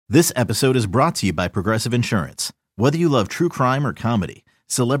This episode is brought to you by Progressive Insurance. Whether you love true crime or comedy,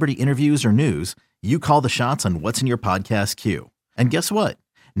 celebrity interviews or news, you call the shots on what's in your podcast queue. And guess what?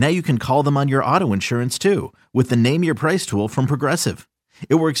 Now you can call them on your auto insurance too with the Name Your Price tool from Progressive.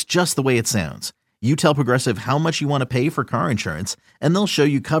 It works just the way it sounds. You tell Progressive how much you want to pay for car insurance, and they'll show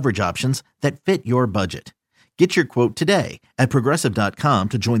you coverage options that fit your budget. Get your quote today at Progressive.com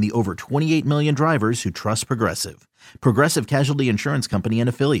to join the over 28 million drivers who trust Progressive. Progressive Casualty Insurance Company and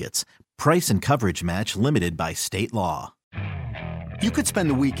Affiliates. Price and coverage match limited by state law. You could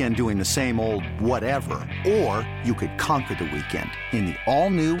spend the weekend doing the same old whatever, or you could conquer the weekend in the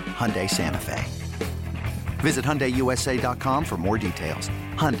all-new Hyundai Santa Fe. Visit HyundaiUSA.com for more details.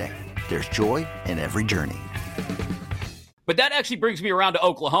 Hyundai, there's joy in every journey. But that actually brings me around to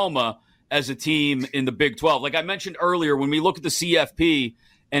Oklahoma as a team in the Big 12. Like I mentioned earlier, when we look at the CFP,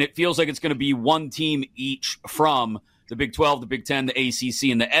 and it feels like it's going to be one team each from the Big 12, the Big 10, the ACC,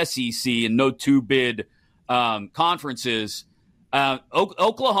 and the SEC, and no two-bid conferences.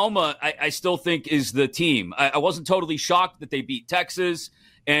 Oklahoma, I still think, is the team. I wasn't totally shocked that they beat Texas,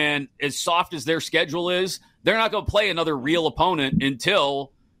 and as soft as their schedule is, they're not going to play another real opponent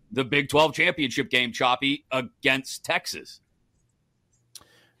until the Big 12 championship game, Choppy, against Texas.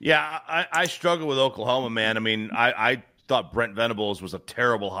 Yeah, I struggle with Oklahoma, man. I mean, I thought Brent Venables was a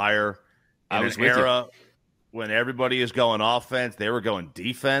terrible hire in an era when everybody is going offense. They were going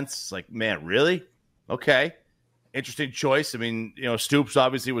defense. Like, man, really? Okay. Interesting choice. I mean, Stoops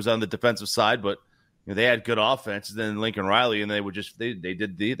obviously was on the defensive side, but they had good offense. And then Lincoln Riley, and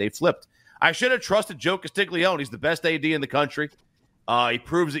they flipped. I should have trusted Joe Castiglione. He's the best AD in the country. He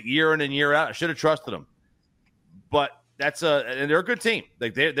proves it year in and year out. I should have trusted him. But and they're a good team.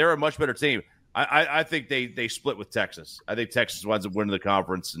 Like they're a much better team. I think they split with Texas. I think Texas winds up winning the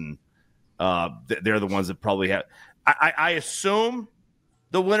conference, and they're the ones that probably have. I assume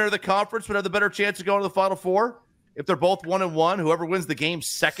the winner of the conference would have the better chance of going to the Final Four. If they're both 1-1, whoever wins the game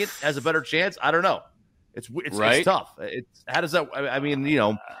second has a better chance. I don't know. It's right? It's tough. How does that? I mean,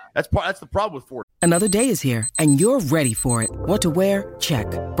 that's the problem with 4. Another day is here, and you're ready for it. What to wear? Check.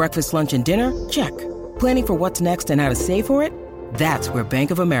 Breakfast, lunch, and dinner? Check. Planning for what's next and how to save for it? That's where Bank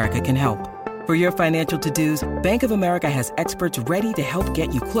of America can help. For your financial to-dos, Bank of America has experts ready to help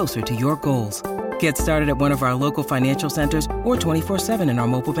get you closer to your goals. Get started at one of our local financial centers or 24/7 in our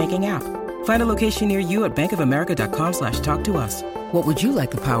mobile banking app. Find a location near you at bankofamerica.com/talktous. What would you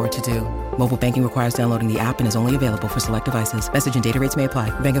like the power to do? Mobile banking requires downloading the app and is only available for select devices. Message and data rates may apply.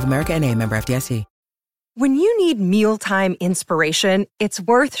 Bank of America NA, member FDIC. When you need mealtime inspiration, it's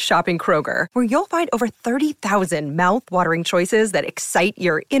worth shopping Kroger, where you'll find over 30,000 mouth-watering choices that excite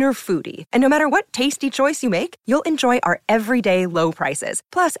your inner foodie. And no matter what tasty choice you make, you'll enjoy our everyday low prices,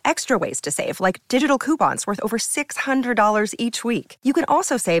 plus extra ways to save, like digital coupons worth over $600 each week. You can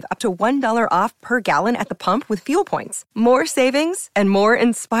also save up to $1 off per gallon at the pump with fuel points. More savings and more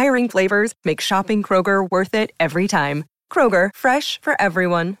inspiring flavors make shopping Kroger worth it every time. Kroger, fresh for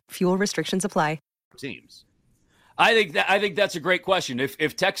everyone. Fuel restrictions apply. Teams. I think that's a great question.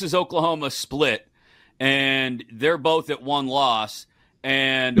 If Texas Oklahoma split and they're both at one loss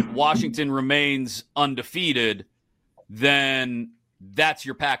and Washington remains undefeated, then that's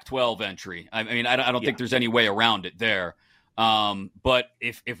your Pac-12 entry. I mean, I don't think there's any way around it there. But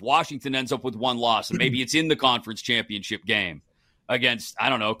if Washington ends up with one loss, and maybe it's in the conference championship game against, I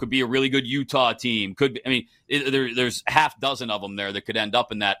don't know, it could be a really good Utah team. There's half dozen of them there that could end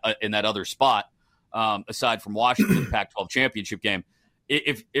up in that other spot. Aside from Washington, the Pac-12 championship game,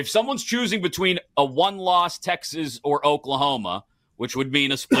 if someone's choosing between a one-loss Texas or Oklahoma, which would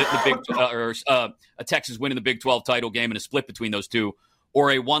mean a split in the Big or a Texas win in the Big 12 title game and a split between those two,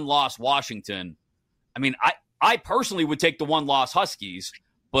 or a one-loss Washington, I mean, I personally would take the one-loss Huskies,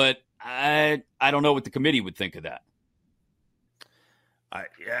 but I don't know what the committee would think of that.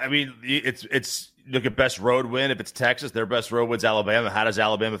 I mean, it's look at best road win. If it's Texas, their best road win's Alabama. How does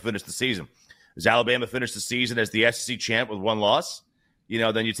Alabama finish the season? Does Alabama finish the season as the SEC champ with one loss?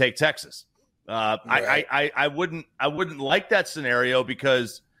 Then you take Texas. Right. I wouldn't like that scenario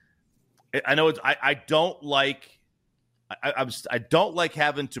because I know I don't like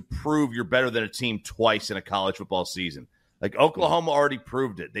having to prove you're better than a team twice in a college football season. Like Oklahoma already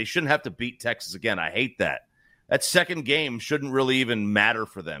proved it. They shouldn't have to beat Texas again. I hate that. That second game shouldn't really even matter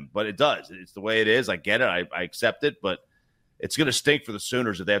for them, but it does. It's the way it is. I get it. I accept it, but it's going to stink for the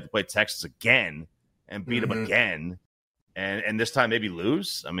Sooners if they have to play Texas again and beat them again, and this time maybe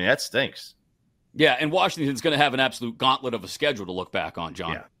lose. I mean, that stinks. Yeah, and Washington's going to have an absolute gauntlet of a schedule to look back on,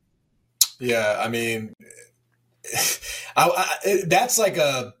 John. Yeah, I mean, that's like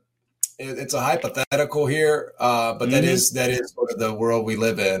it's a hypothetical here, but that is sort of the world we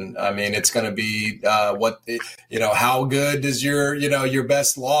live in. I mean, it's going to be how good does your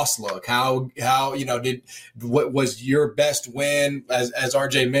best loss look? How what was your best win? As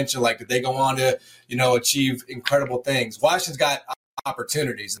RJ mentioned, like, did they go on to achieve incredible things? Washington's got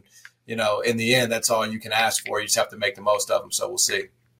opportunities. In the end, that's all you can ask for. You just have to make the most of them. So we'll see.